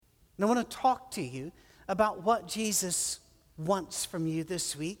And I want to talk to you about what Jesus wants from you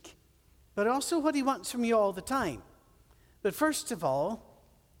this week, but also what he wants from you all the time. But first of all,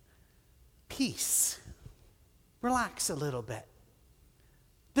 peace. Relax a little bit.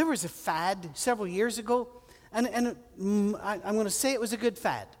 There was a fad several years ago, and I'm going to say it was a good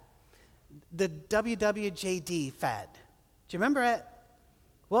fad. The WWJD fad. Do you remember it?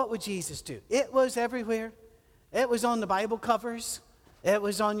 What would Jesus do? It was everywhere. It was on the Bible covers. It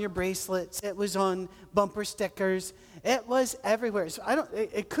was on your bracelets. It was on bumper stickers. It was everywhere. So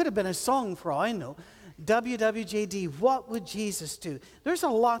it could have been a song for all I know. WWJD, what would Jesus do? There's a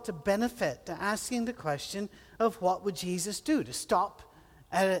lot of benefit to asking the question of what would Jesus do? To stop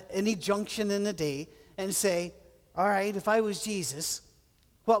at any junction in the day and say, all right, if I was Jesus,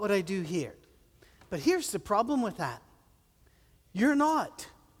 what would I do here? But here's the problem with that. You're not.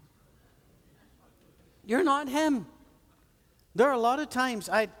 You're not him. There are a lot of times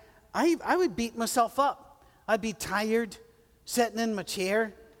I would beat myself up. I'd be tired, sitting in my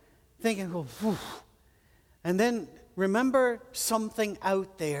chair, thinking, oh, whew. And then remember something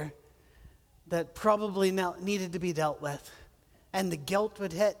out there that probably needed to be dealt with. And the guilt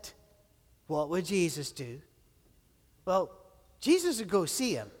would hit. What would Jesus do? Well, Jesus would go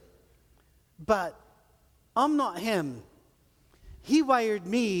see him. But I'm not him. He wired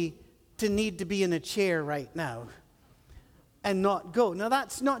me to need to be in a chair right now and not go. Now,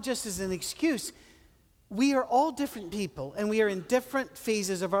 that's not just as an excuse. We are all different people, and we are in different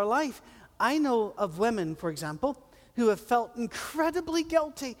phases of our life. I know of women, for example, who have felt incredibly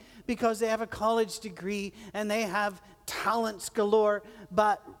guilty because they have a college degree and they have talents galore,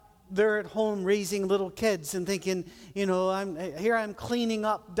 but they're at home raising little kids and thinking, I'm cleaning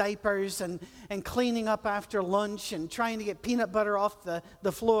up diapers and cleaning up after lunch and trying to get peanut butter off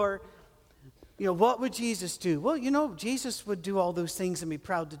the floor. What would Jesus do? Well, Jesus would do all those things and be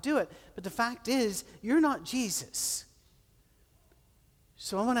proud to do it. But the fact is, you're not Jesus.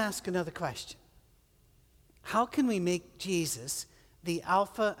 So I want to ask another question. How can we make Jesus the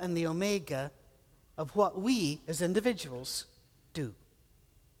Alpha and the Omega of what we as individuals do?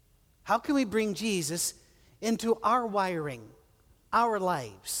 How can we bring Jesus into our wiring, our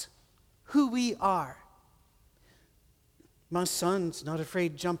lives, who we are? My son's not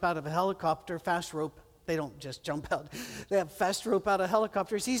afraid to jump out of a helicopter, fast rope. They don't just jump out. They have fast rope out of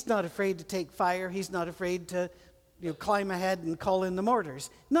helicopters. He's not afraid to take fire. He's not afraid to climb ahead and call in the mortars.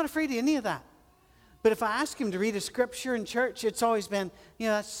 Not afraid of any of that. But if I ask him to read a scripture in church, it's always been,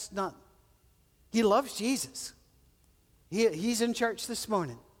 that's not. He loves Jesus. He's in church this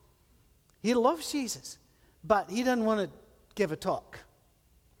morning. He loves Jesus. But he doesn't want to give a talk.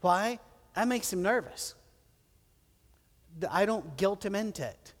 Why? That makes him nervous. I don't guilt him into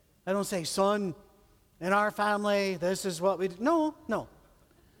it. I don't say, son, in our family, this is what we do. No.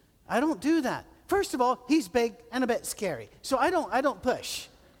 I don't do that. First of all, he's big and a bit scary. So I don't push.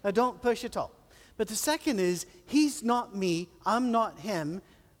 I don't push at all. But the second is, he's not me. I'm not him.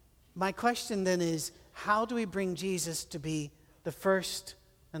 My question then is, how do we bring Jesus to be the first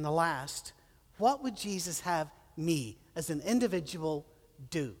and the last? What would Jesus have me as an individual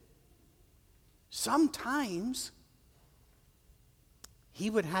do? Sometimes he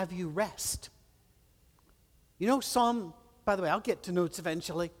would have you rest. Psalm, by the way, I'll get to notes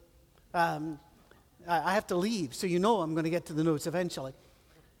eventually. I have to leave, so I'm going to get to the notes eventually.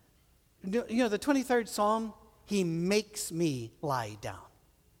 The 23rd Psalm, he makes me lie down.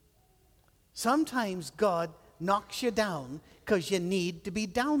 Sometimes God knocks you down because you need to be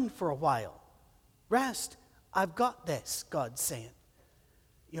down for a while. Rest. I've got this, God's saying.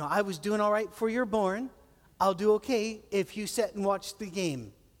 I was doing all right before you're born. I'll do okay if you sit and watch the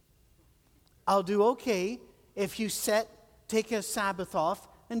game. I'll do okay if you take a Sabbath off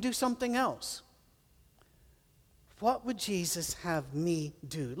and do something else. What would Jesus have me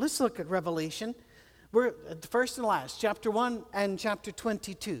do? Let's look at Revelation. We're at the first and last, chapter 1 and chapter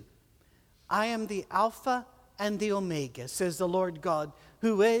 22. I am the Alpha and the Omega, says the Lord God,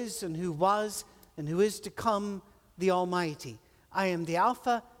 who is and who was and who is to come, the Almighty. I am the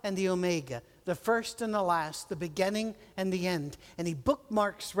Alpha and the Omega, the first and the last, the beginning and the end. And he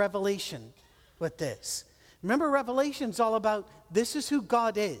bookmarks Revelation with this. Remember, Revelation's all about this is who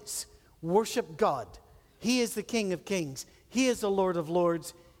God is. Worship God. He is the King of Kings. He is the Lord of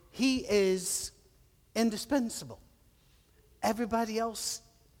Lords. He is indispensable. Everybody else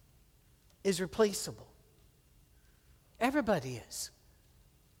is replaceable. Everybody is,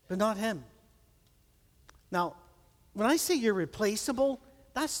 but not him. Now, when I say you're replaceable,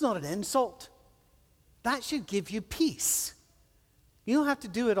 that's not an insult. That should give you peace. You don't have to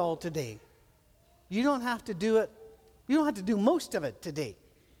do it all today. You don't have to do it. You don't have to do most of it today.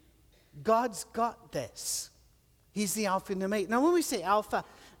 God's got this. He's the Alpha and the Omega. Now, when we say Alpha,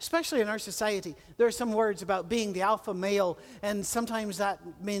 especially in our society, there are some words about being the alpha male, and sometimes that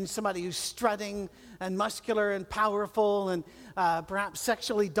means somebody who's strutting and muscular and powerful and perhaps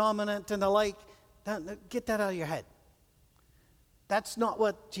sexually dominant and the like. Get that out of your head. That's not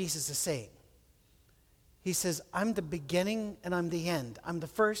what Jesus is saying. He says, I'm the beginning and I'm the end. I'm the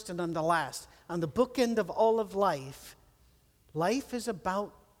first and I'm the last. I'm the bookend of all of life. Life is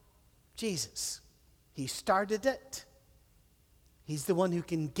about Jesus. He started it. He's the one who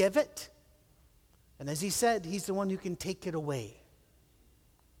can give it. And as he said, he's the one who can take it away.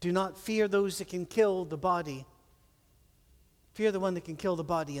 Do not fear those that can kill the body. Fear the one that can kill the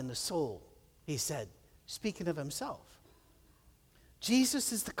body and the soul, he said, speaking of himself.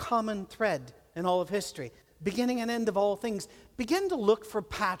 Jesus is the common thread in all of history, beginning and end of all things. Begin to look for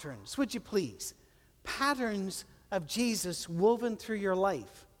patterns, would you please? Patterns of Jesus woven through your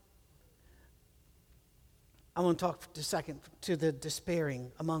life. I want to talk for a second to the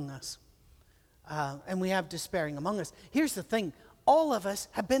despairing among us. And we have despairing among us. Here's the thing. All of us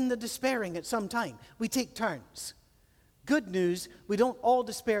have been the despairing at some time. We take turns. Good news, we don't all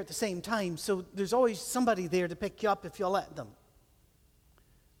despair at the same time, so there's always somebody there to pick you up if you'll let them.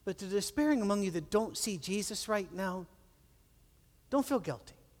 But the despairing among you that don't see Jesus right now, don't feel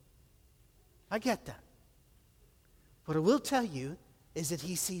guilty. I get that. What I will tell you is that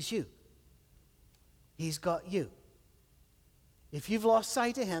he sees you. He's got you. If you've lost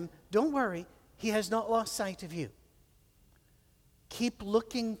sight of him, don't worry. He has not lost sight of you. Keep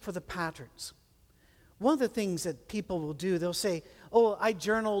looking for the patterns. One of the things that people will do, they'll say, oh, I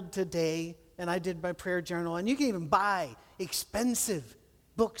journaled today, and I did my prayer journal. And you can even buy expensive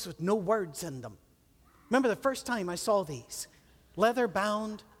books with no words in them. Remember the first time I saw these?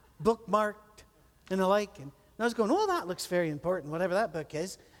 Leather-bound, bookmarked, and the like. And I was going, oh, that looks very important, whatever that book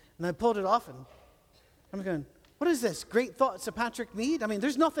is. And I pulled it off, and I'm going, what is this? Great Thoughts of Patrick Mead? I mean,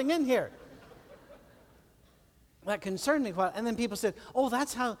 there's nothing in here. That concerned me. And then people said, oh,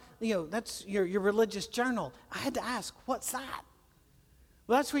 that's how, that's your religious journal. I had to ask, what's that?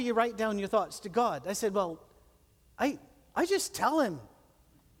 Well, that's where you write down your thoughts to God. I said, well, I just tell him,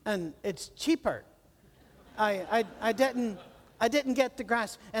 and it's cheaper. I didn't get the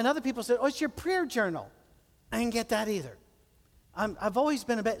grasp. And other people said, oh, it's your prayer journal. I didn't get that either. I've always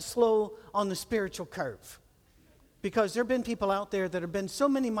been a bit slow on the spiritual curve, because there have been people out there that have been so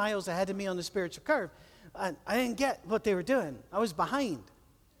many miles ahead of me on the spiritual curve. I didn't get what they were doing. I was behind.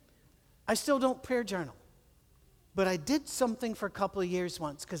 I still don't prayer journal. But I did something for a couple of years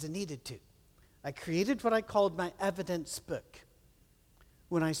once because I needed to. I created what I called my evidence book.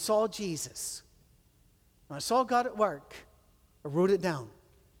 When I saw Jesus, when I saw God at work, I wrote it down.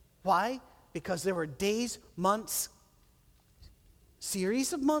 Why? Because there were days, months,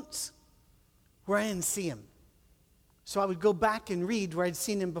 series of months where I didn't see him. So I would go back and read where I'd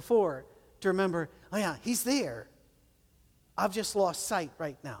seen him before to remember, oh yeah, he's there. I've just lost sight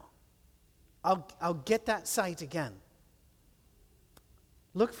right now. I'll get that sight again.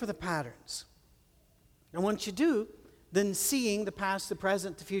 Look for the patterns. And once you do, then seeing the past, the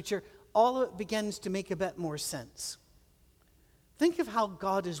present, the future, all of it begins to make a bit more sense. Think of how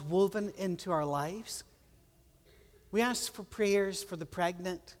God is woven into our lives. We ask for prayers for the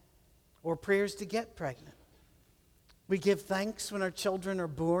pregnant or prayers to get pregnant. We give thanks when our children are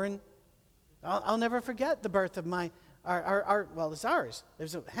born. I'll never forget the birth of well, it's ours.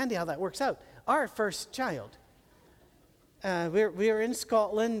 It's handy how that works out. Our first child. We were in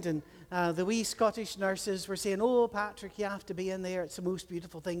Scotland, and the wee Scottish nurses were saying, oh, Patrick, you have to be in there. It's the most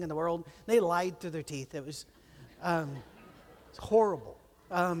beautiful thing in the world. They lied to their teeth. It was horrible.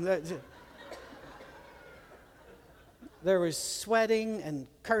 There was sweating and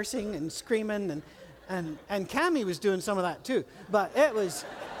cursing and screaming, and Cammie was doing some of that too. But it was...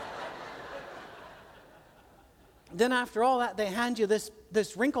 Then after all that, they hand you this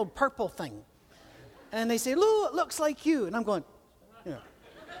wrinkled purple thing. And they say, Lou, it looks like you. And I'm going,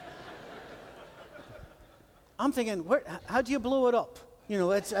 I'm thinking, how do you blow it up?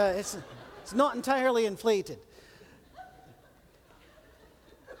 It's not entirely inflated.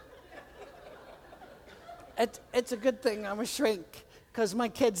 It's a good thing I'm a shrink, because my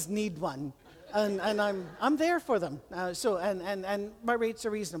kids need one. And I'm there for them. And my rates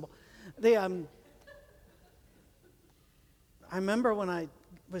are reasonable. I remember when I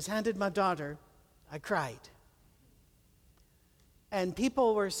was handed my daughter, I cried. And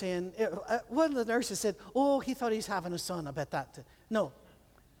people were saying, one of the nurses said, oh, he thought he's having a son. I bet that. No.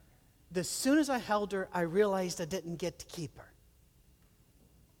 As soon as I held her, I realized I didn't get to keep her.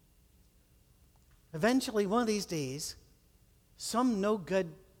 Eventually, one of these days, some no-good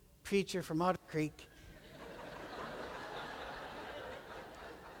preacher from Otter Creek.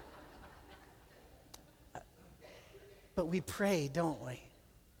 But we pray, don't we?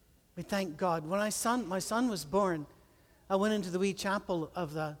 We thank God. When my son was born, I went into the wee chapel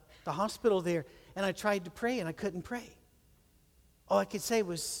of the hospital there, and I tried to pray, and I couldn't pray. All I could say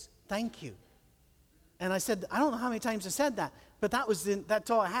was, thank you. And I said, I don't know how many times I said that, but that's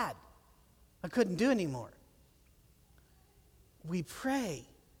all I had. I couldn't do anymore. We pray.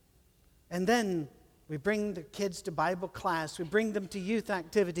 And then we bring the kids to Bible class. We bring them to youth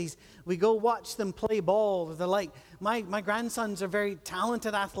activities. We go watch them play ball or the like. My grandsons are very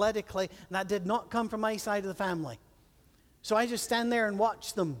talented athletically, and that did not come from my side of the family. So I just stand there and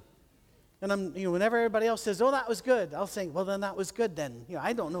watch them. And whenever everybody else says, oh, that was good, I'll say, well, then that was good then.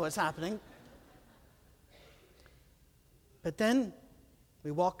 I don't know what's happening. But then we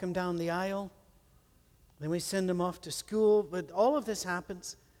walk them down the aisle. Then we send them off to school. But all of this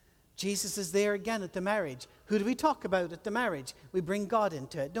happens. Jesus is there again at the marriage. Who do we talk about at the marriage? We bring God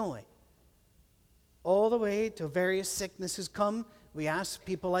into it, don't we? All the way till various sicknesses come. We ask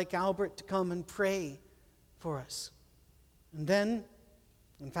people like Albert to come and pray for us. And then,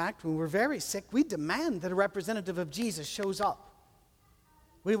 in fact, when we're very sick, we demand that a representative of Jesus shows up.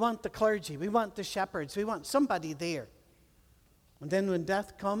 We want the clergy. We want the shepherds. We want somebody there. And then when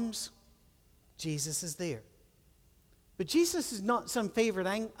death comes, Jesus is there. But Jesus is not some favorite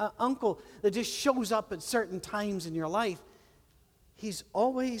uncle that just shows up at certain times in your life. He's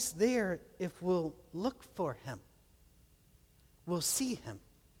always there if we'll look for him. We'll see him.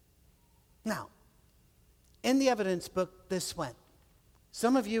 Now, in the evidence book, this went.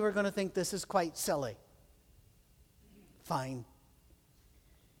 Some of you are going to think this is quite silly. Fine.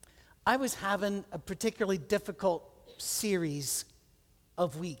 I was having a particularly difficult series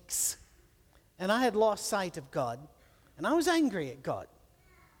of weeks. And I had lost sight of God. And I was angry at God.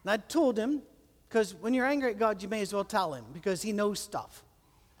 And I told him, because when you're angry at God, you may as well tell him, because he knows stuff.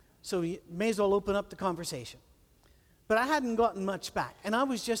 So you may as well open up the conversation. But I hadn't gotten much back. And I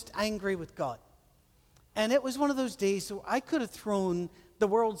was just angry with God. And it was one of those days where I could have thrown the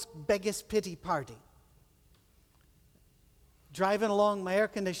world's biggest pity party. Driving along, my air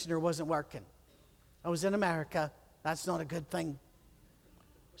conditioner wasn't working. I was in America. That's not a good thing.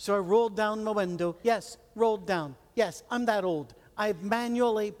 So I rolled down my window. Yes, rolled down. Yes, I'm that old. I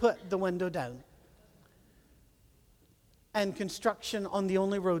manually put the window down. And construction on the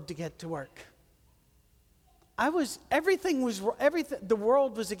only road to get to work. Everything, the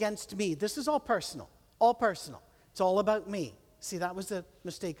world was against me. This is all personal. All personal. It's all about me. See, that was the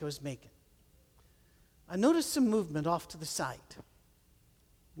mistake I was making. I noticed some movement off to the side.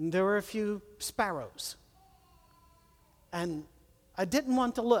 And there were a few sparrows. And I didn't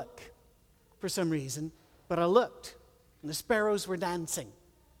want to look for some reason, but I looked, and the sparrows were dancing.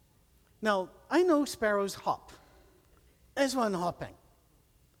 Now, I know sparrows hop. There's one hopping.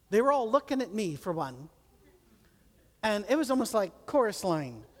 They were all looking at me, for one. And it was almost like chorus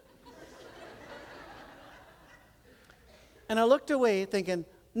line. And I looked away thinking,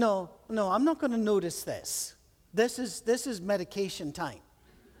 no, I'm not going to notice this. This is medication time.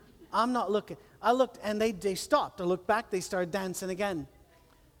 I'm not looking. I looked, and they stopped. I looked back, they started dancing again.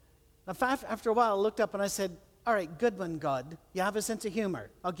 After a while, I looked up and I said, all right, good one, God. You have a sense of humor.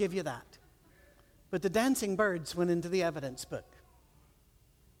 I'll give you that. But the dancing birds went into the evidence book.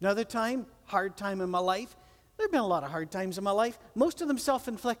 Another time, hard time in my life. There have been a lot of hard times in my life. Most of them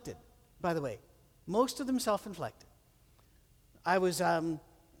self-inflicted, by the way. Most of them self-inflicted. I was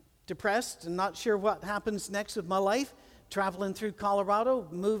depressed and not sure what happens next with my life. Traveling through Colorado,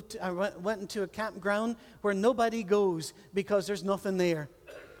 I went into a campground where nobody goes because there's nothing there.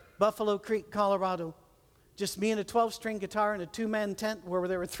 Buffalo Creek, Colorado. Just me and a 12-string guitar in a 2-man tent where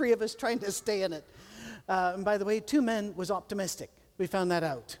there were 3 of us trying to stay in it. And by the way, 2 men was optimistic. We found that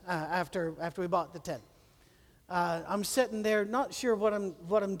out after we bought the tent. I'm sitting there not sure what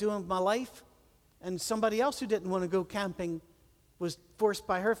I'm doing with my life. And somebody else who didn't want to go camping was forced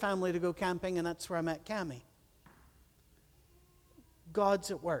by her family to go camping, and that's where I met Cammie. God's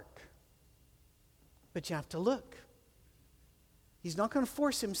at work. But you have to look. He's not going to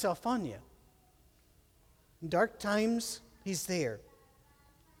force himself on you. In dark times, he's there.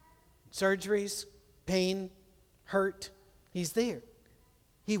 Surgeries, pain, hurt, he's there.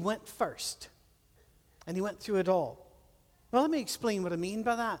 He went first. And he went through it all. Well, let me explain what I mean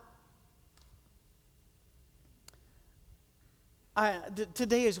by that.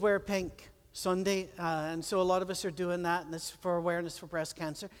 Today is Wear Pink Sunday, and so a lot of us are doing that, and it's for awareness for breast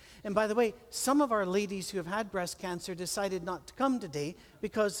cancer. And by the way, some of our ladies who have had breast cancer decided not to come today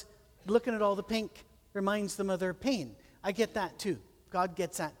because looking at all the pink reminds them of their pain. I get that too. God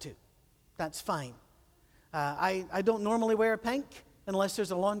gets that too. That's fine. I don't normally wear pink unless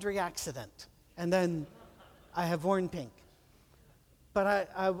there's a laundry accident. And then I have worn pink.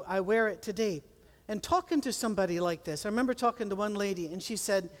 But I wear it today. And talking to somebody like this, I remember talking to one lady, and she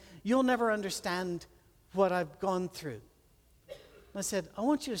said, "You'll never understand what I've gone through." I said, "I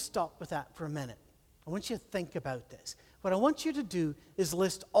want you to stop with that for a minute. I want you to think about this. What I want you to do is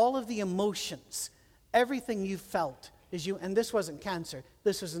list all of the emotions, everything you felt as you, and this wasn't cancer,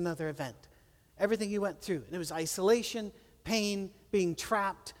 this was another event. Everything you went through. And it was isolation, pain, being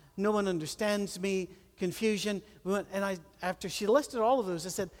trapped, no one understands me, confusion." After she listed all of those, I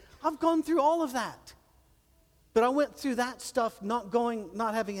said, "I've gone through all of that. But I went through that stuff not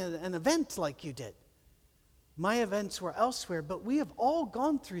having an event like you did. My events were elsewhere, but we have all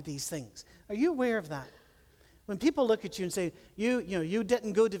gone through these things. Are you aware of that? When people look at you and say, you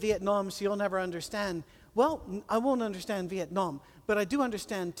didn't go to Vietnam, so you'll never understand. Well, I won't understand Vietnam, but I do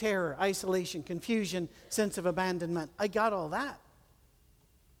understand terror, isolation, confusion, sense of abandonment. I got all that.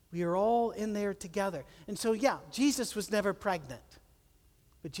 We are all in there together. And so, yeah, Jesus was never pregnant.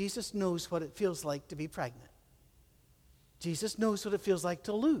 But Jesus knows what it feels like to be pregnant. Jesus knows what it feels like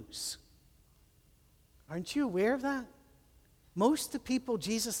to lose. Aren't you aware of that? Most of the people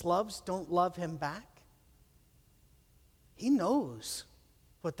Jesus loves don't love him back. He knows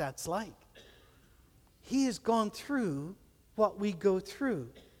what that's like. He has gone through what we go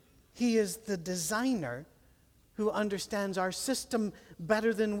through. He is the designer who understands our system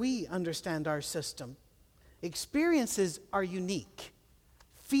better than we understand our system. Experiences are unique.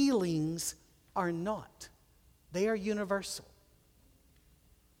 Feelings are not. They are universal.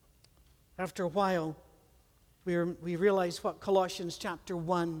 After a while, we realize what Colossians chapter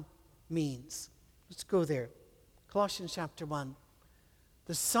 1 means. Let's go there. Colossians chapter 1.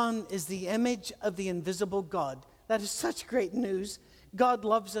 The Son is the image of the invisible God. That is such great news. God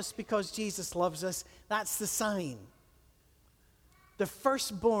loves us because Jesus loves us. That's the sign. The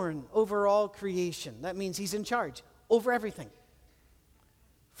firstborn over all creation. That means he's in charge over everything.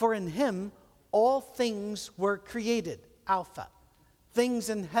 For in him all things were created. Alpha. Things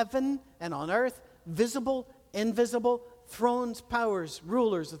in heaven and on earth, visible, invisible, thrones, powers,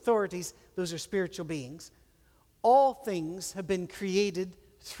 rulers, authorities. Those are spiritual beings. All things have been created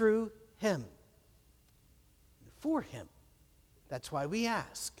through him. For him. That's why we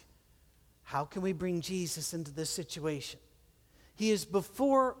ask, how can we bring Jesus into this situation? He is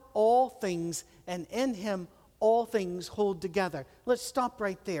before all things, and in him all things hold together. Let's stop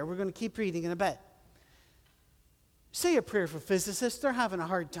right there. We're going to keep reading in a bit. Say a prayer for physicists. They're having a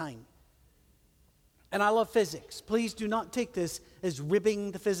hard time. And I love physics. Please do not take this as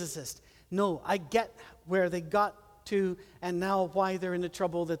ribbing the physicist. No, I get where they got to and now why they're in the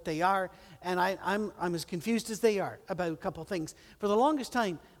trouble that they are. And I'm as confused as they are about a couple things. For the longest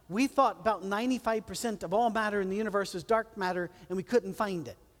time, we thought about 95% of all matter in the universe was dark matter, and we couldn't find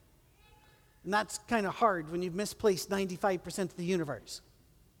it. And that's kind of hard when you've misplaced 95% of the universe.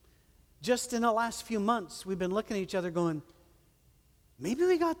 Just in the last few months, we've been looking at each other going, maybe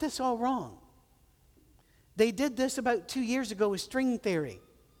we got this all wrong. They did this about 2 years ago with string theory.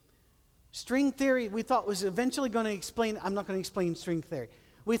 String theory, we thought, was eventually going to explain, I'm not going to explain string theory.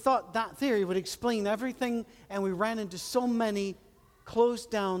 We thought that theory would explain everything, and we ran into so many closed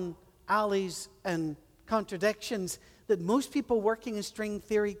down alleys and contradictions that most people working in string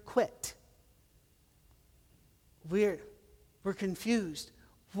theory quit. We're confused.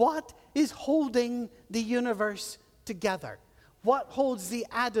 What is holding the universe together? What holds the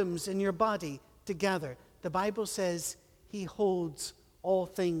atoms in your body together? The Bible says he holds all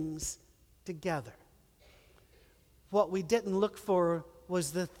things together. What we didn't look for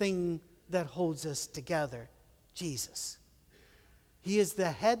was the thing that holds us together, Jesus. He is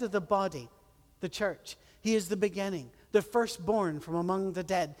the head of the body, the church. He is the beginning, the firstborn from among the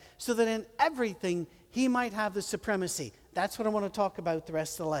dead, so that in everything he might have the supremacy. That's what I want to talk about the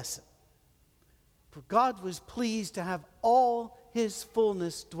rest of the lesson. For God was pleased to have all his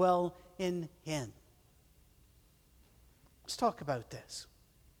fullness dwell in him. Let's talk about this.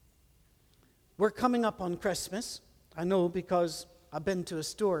 We're coming up on Christmas. I know because I've been to a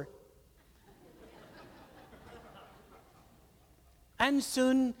store. And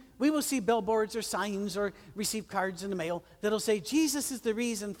soon we will see billboards or signs or receive cards in the mail that'll say, Jesus is the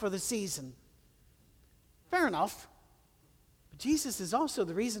reason for the season. Fair enough. But Jesus is also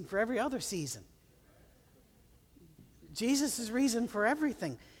the reason for every other season. Jesus is the reason for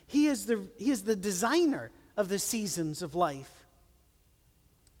everything. He is the designer of the seasons of life.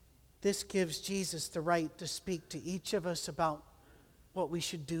 This gives Jesus the right to speak to each of us about what we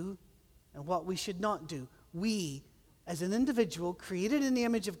should do and what we should not do. We as an individual created in the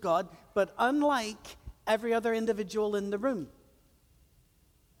image of God, but unlike every other individual in the room.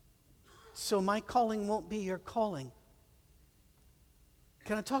 So my calling won't be your calling.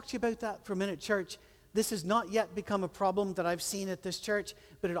 Can I talk to you about that for a minute, church? This has not yet become a problem that I've seen at this church,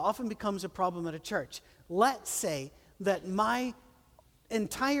 but it often becomes a problem at a church. Let's say that my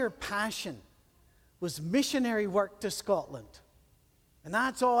entire passion was missionary work to Scotland. And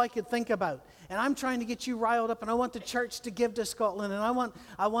that's all I could think about. And I'm trying to get you riled up, and I want the church to give to Scotland, and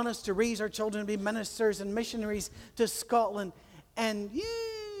I want us to raise our children to be ministers and missionaries to Scotland. And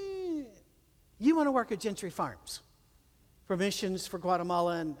you want to work at Gentry Farms for missions for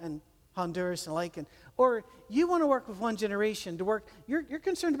Guatemala and Honduras and like, or you want to work with One Generation to work, you're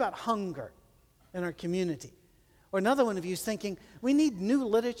concerned about hunger in our community. Or another one of you is thinking, we need new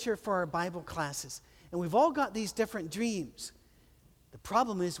literature for our Bible classes. And we've all got these different dreams. The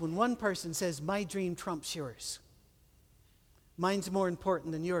problem is when one person says, my dream trumps yours. Mine's more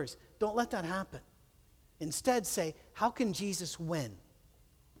important than yours. Don't let that happen. Instead say, how can Jesus win?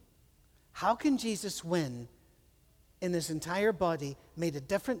 How can Jesus win in this entire body made of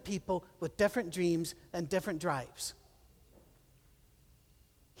different people with different dreams and different drives?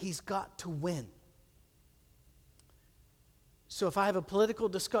 He's got to win. So if I have a political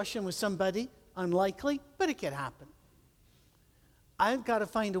discussion with somebody, unlikely, but it could happen. I've got to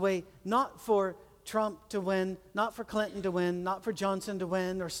find a way not for Trump to win, not for Clinton to win, not for Johnson to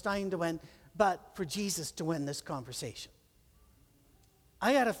win or Stein to win, but for Jesus to win this conversation.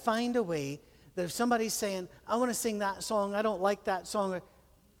 I got to find a way that if somebody's saying, I want to sing that song, I don't like that song,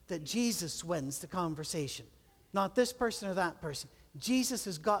 that Jesus wins the conversation. Not this person or that person. Jesus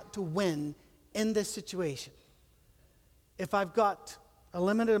has got to win in this situation. If I've got a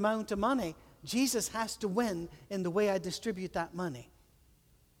limited amount of money, Jesus has to win in the way I distribute that money.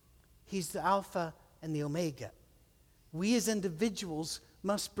 He's the Alpha and the Omega. We as individuals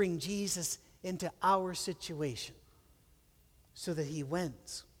must bring Jesus into our situation so that he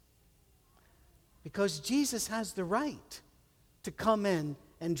wins. Because Jesus has the right to come in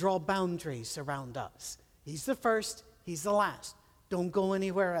and draw boundaries around us. He's the first, he's the last. Don't go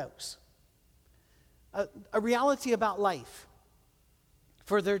anywhere else. A reality about life.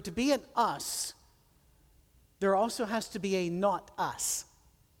 For there to be an us, there also has to be a not us.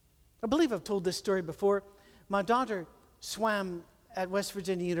 I believe I've told this story before. My daughter swam at West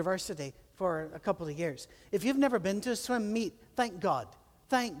Virginia University for a couple of years. If you've never been to a swim meet, thank God.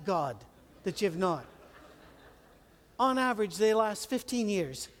 Thank God that you've not. On average, they last 15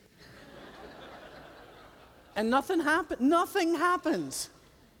 years. And nothing happens.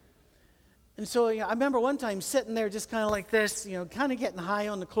 And so I remember one time sitting there just kind of like this, kind of getting high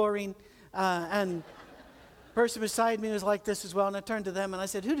on the chlorine. And the person beside me was like this as well. And I turned to them and I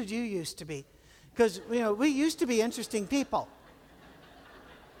said, who did you used to be? Because, we used to be interesting people.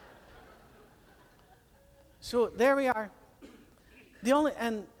 So there we are.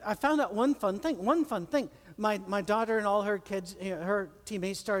 And I found out one fun thing. My daughter and all her kids, her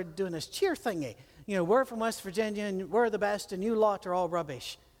teammates started doing this cheer thingy. We're from West Virginia and we're the best and you lot are all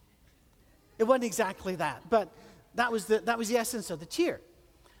rubbish. It wasn't exactly that, but that was the essence of the cheer.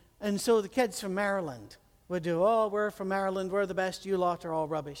 And so the kids from Maryland would do, we're from Maryland, we're the best, you lot are all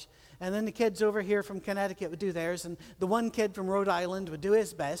rubbish. And then the kids over here from Connecticut would do theirs, and the one kid from Rhode Island would do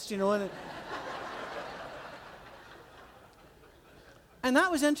his best, and and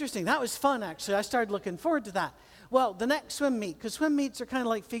that was interesting. That was fun, actually. I started looking forward to that. Well, the next swim meet, because swim meets are kind of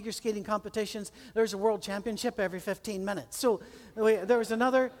like figure skating competitions. There's a world championship every 15 minutes. So there was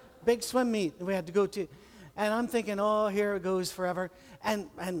another big swim meet that we had to go to. And I'm thinking, here it goes forever.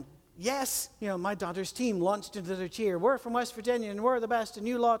 And yes, my daughter's team launched into their cheer. We're from West Virginia and we're the best and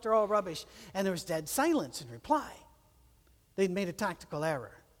you lot are all rubbish. And there was dead silence in reply. They'd made a tactical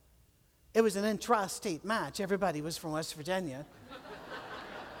error. It was an intra-state match. Everybody was from West Virginia.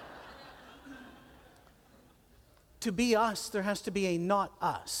 To be us, there has to be a not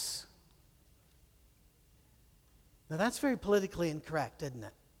us. Now that's very politically incorrect, isn't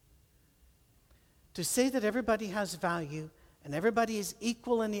it? To say that everybody has value and everybody is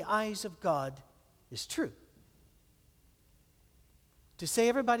equal in the eyes of God is true. To say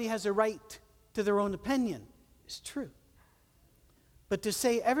everybody has a right to their own opinion is true. But to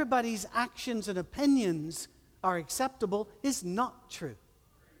say everybody's actions and opinions are acceptable is not true.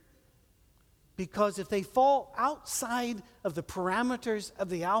 Because if they fall outside of the parameters of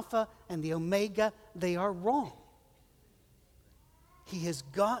the Alpha and the Omega, they are wrong. He has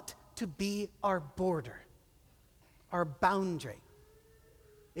got to be our border, our boundary.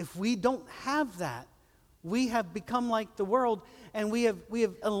 If we don't have that, we have become like the world, and we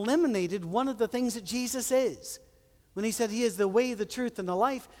have eliminated one of the things that Jesus is. When he said he is the way, the truth, and the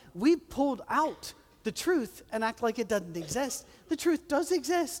life, we pulled out the truth and act like it doesn't exist. The truth does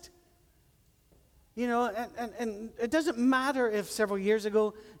exist. You know, and it doesn't matter if several years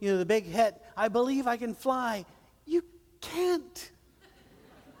ago, you know, the big hit, I believe I can fly. You can't.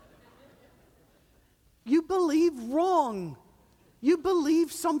 You believe wrong. You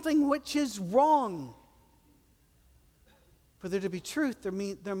believe something which is wrong. For there to be truth,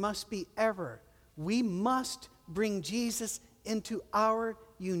 there must be error. We must bring Jesus into our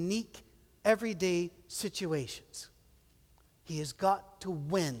unique, everyday situations. He has got to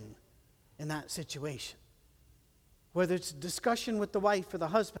win in that situation. Whether it's a discussion with the wife or the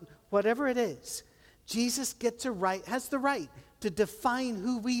husband, whatever it is, Jesus has the right to define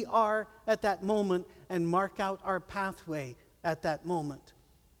who we are at that moment and mark out our pathway at that moment.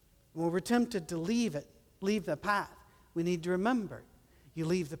 When we're tempted to leave the path, we need to remember, you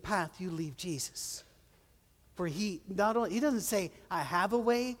leave the path, you leave Jesus. For he doesn't say, I have a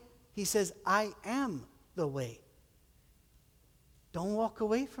way. He says, I am the way. Don't walk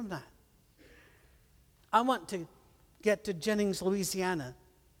away from that. I want to get to Jennings, Louisiana,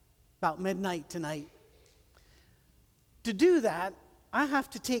 about midnight tonight. To do that, I have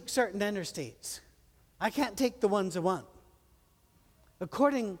to take certain interstates. I can't take the ones I want.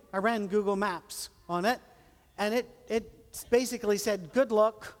 I ran Google Maps on it, and it basically said, good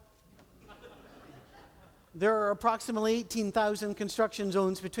luck. There are approximately 18,000 construction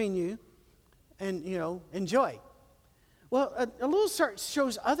zones between you, and, you know, enjoy. Well, a little search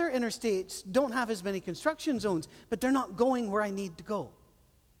shows other interstates don't have as many construction zones, but they're not going where I need to go.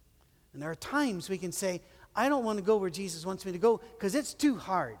 And there are times we can say, I don't want to go where Jesus wants me to go because it's too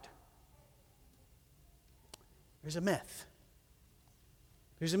hard. There's a myth.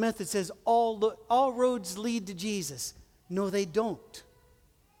 There's a myth that says all roads lead to Jesus. No, they don't.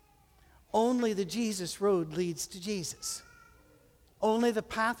 Only the Jesus road leads to Jesus. Only the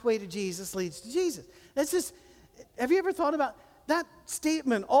pathway to Jesus leads to Jesus. That's just, have you ever thought about that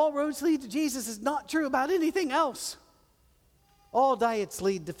statement, all roads lead to Jesus, is not true about anything else. All diets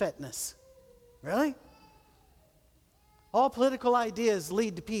lead to fitness. Really? All political ideas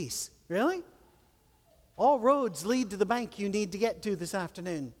lead to peace. Really? All roads lead to the bank you need to get to this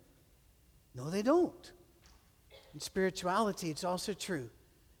afternoon. No, they don't. In spirituality, it's also true.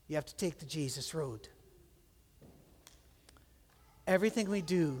 You have to take the Jesus road. Everything we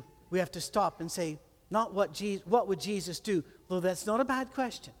do, we have to stop and say, not what would Jesus do? Though that's not a bad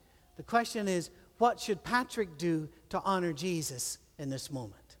question. The question is, what should Patrick do to honor Jesus in this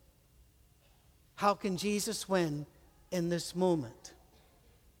moment? How can Jesus win in this moment?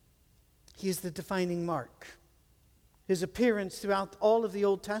 He is the defining mark. His appearance throughout all of the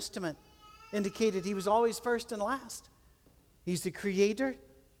Old Testament indicated he was always first and last. He's the creator,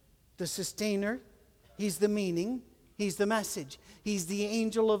 the sustainer, he's the meaning, he's the message. He's the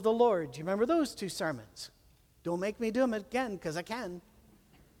angel of the Lord. Do you remember those two sermons? Don't make me do them again, because I can.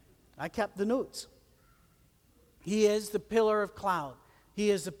 I kept the notes. He is the pillar of cloud.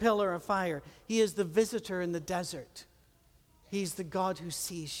 He is the pillar of fire. He is the visitor in the desert. He's the God who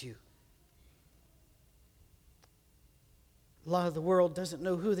sees you. A lot of the world doesn't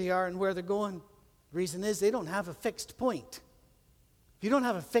know who they are and where they're going. The reason is they don't have a fixed point. If you don't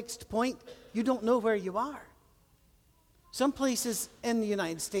have a fixed point, you don't know where you are. Some places in the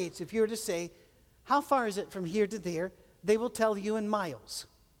United States, if you were to say, how far is it from here to there, they will tell you in miles.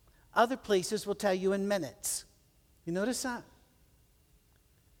 Other places will tell you in minutes. You notice that?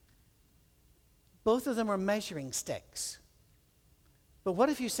 Both of them are measuring sticks. But what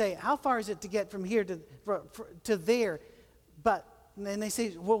if you say, how far is it to get from here to there? But then they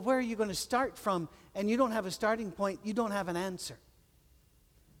say, well, where are you going to start from? And you don't have a starting point. You don't have an answer.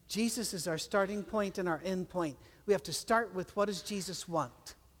 Jesus is our starting point and our end point. We have to start with, what does Jesus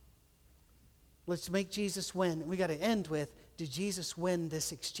want? Let's make Jesus win. We got to end with, did Jesus win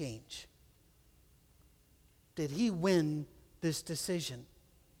this exchange? Did he win this decision?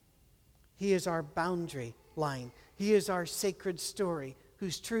 He is our boundary line. He is our sacred story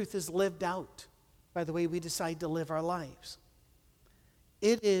whose truth is lived out by the way we decide to live our lives.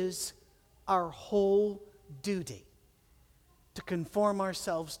 It is our whole duty to conform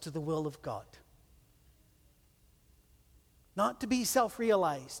ourselves to the will of God. Not to be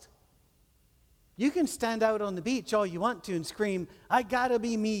self-realized. You can stand out on the beach all you want to and scream, I gotta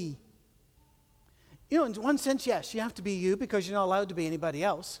be me. You know, in one sense, yes, you have to be you because you're not allowed to be anybody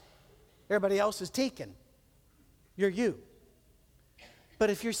else. Everybody else is taken. You're you. But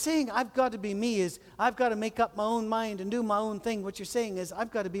if you're saying, I've got to be me, is I've got to make up my own mind and do my own thing, what you're saying is,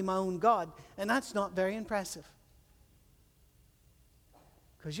 I've got to be my own God. And that's not very impressive.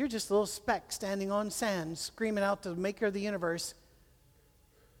 Because you're just a little speck standing on sand, screaming out to the maker of the universe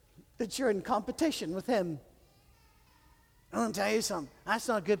that you're in competition with him. I want to tell you something. That's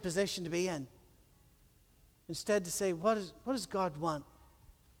not a good position to be in. Instead, to say, what does God want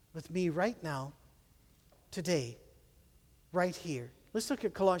with me right now, today, right here? Let's look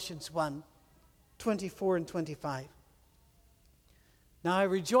at Colossians 1, 24 and 25. Now I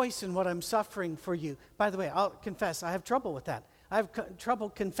rejoice in what I'm suffering for you. By the way, I'll confess, I have trouble with that. I have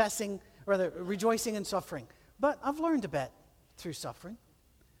trouble rejoicing in suffering. But I've learned a bit through suffering.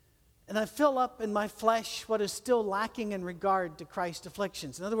 And I fill up in my flesh what is still lacking in regard to Christ's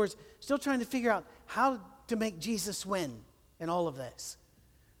afflictions. In other words, still trying to figure out how to make Jesus win in all of this.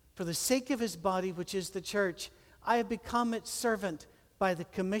 For the sake of his body, which is the church, I have become its servant by the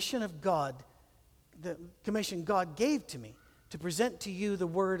commission of God, the commission God gave to me, to present to you the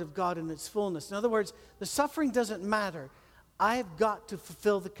word of God in its fullness. In other words, the suffering doesn't matter. I've got to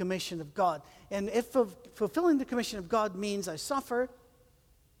fulfill the commission of God. And if fulfilling the commission of God means I suffer,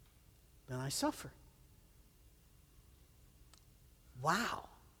 then I suffer. Wow.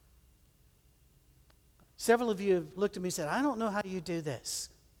 Several of you have looked at me and said, I don't know how you do this,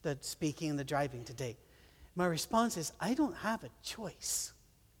 the speaking and the driving today. My response is, I don't have a choice.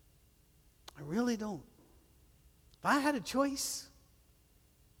 I really don't. If I had a choice,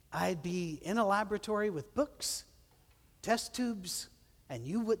 I'd be in a laboratory with books, test tubes, and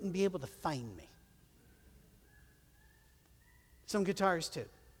you wouldn't be able to find me. Some guitars too.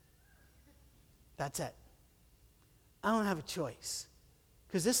 That's it. I don't have a choice.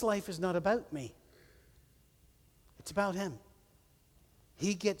 Because this life is not about me. It's about him.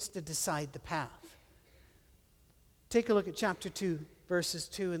 He gets to decide the path. Take a look at chapter 2, verses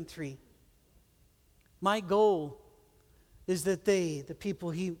 2 and 3. My goal is that they, the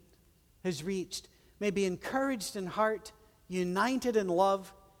people he has reached, may be encouraged in heart, united in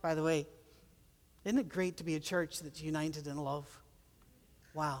love. By the way, isn't it great to be a church that's united in love?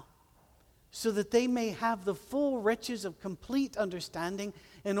 Wow. So that they may have the full riches of complete understanding,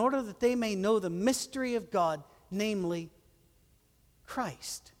 in order that they may know the mystery of God, namely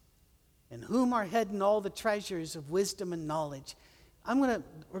Christ, in whom are hidden all the treasures of wisdom and knowledge. We're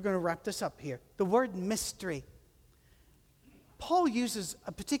going to wrap this up here. The word mystery. Paul uses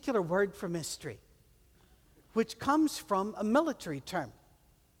a particular word for mystery, which comes from a military term.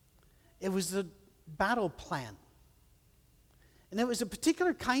 It was a battle plan. And it was a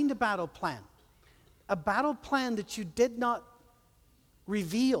particular kind of battle plan. A battle plan that you did not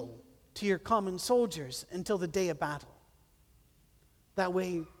reveal to your common soldiers until the day of battle. That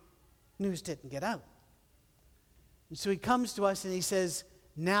way, news didn't get out. And so he comes to us and he says,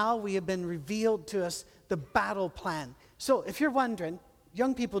 now we have been revealed to us the battle plan. So if you're wondering,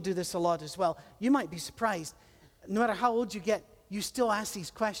 young people do this a lot as well. You might be surprised. No matter how old you get, you still ask these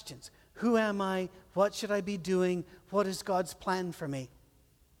questions. Who am I? What should I be doing? What is God's plan for me?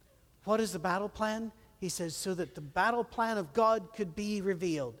 What is the battle plan? He says, so that the battle plan of God could be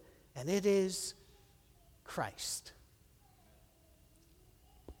revealed. And it is Christ.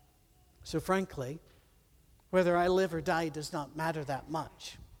 So frankly, whether I live or die does not matter that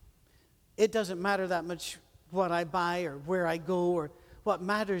much. It doesn't matter that much what I buy or where I go. Or what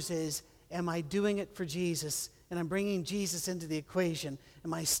matters is, am I doing it for Jesus? And I'm bringing Jesus into the equation.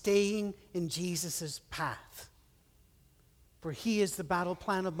 Am I staying in Jesus' path? For he is the battle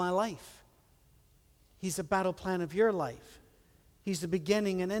plan of my life. He's the battle plan of your life. He's the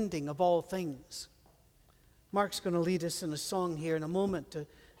beginning and ending of all things. Mark's going to lead us in a song here in a moment to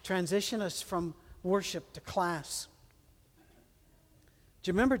transition us from worship to class. Do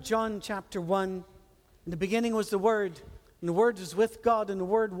you remember John chapter 1? In the beginning was the Word, and the Word was with God, and the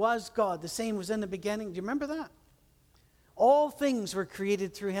Word was God. The same was in the beginning. Do you remember that? All things were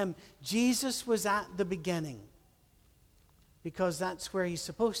created through him. Jesus was at the beginning, because that's where he's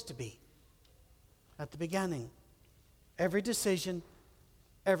supposed to be, at the beginning. Every decision,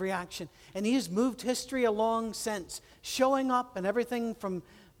 every action. And he has moved history along since, showing up in everything from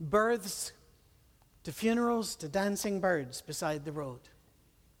births to funerals to dancing birds beside the road.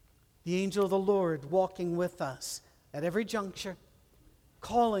 The angel of the Lord walking with us at every juncture,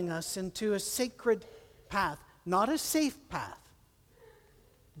 calling us into a sacred path. Not a safe path,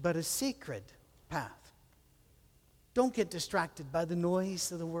 but a sacred path. Don't get distracted by the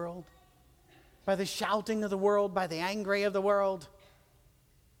noise of the world, by the shouting of the world, by the angry of the world.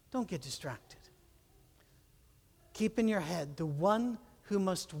 Don't get distracted. Keep in your head, the one who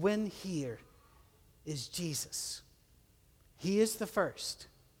must win here is Jesus. He is the first.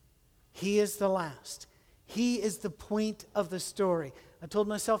 He is the last. He is the point of the story. I told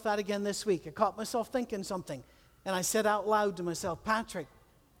myself that again this week. I caught myself thinking something. And I said out loud to myself, Patrick,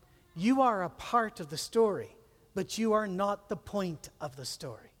 You are a part of the story, but you are not the point of the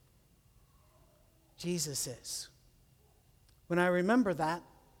story. Jesus is. When I remember that,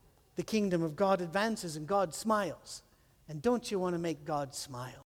 the kingdom of God advances and God smiles. And don't you want to make God smile?